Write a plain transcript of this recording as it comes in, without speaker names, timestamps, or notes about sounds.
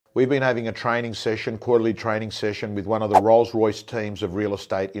We've been having a training session, quarterly training session with one of the Rolls-Royce teams of real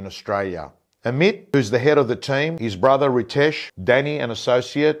estate in Australia. Amit, who's the head of the team, his brother Ritesh, Danny, an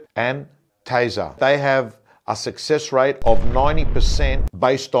associate, and Taser. They have a success rate of 90%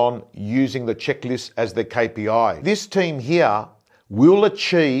 based on using the checklist as their KPI. This team here will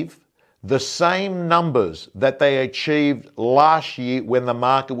achieve the same numbers that they achieved last year when the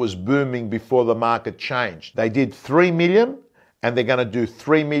market was booming before the market changed. They did 3 million and they're going to do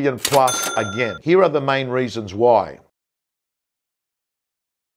 3 million plus again. Here are the main reasons why.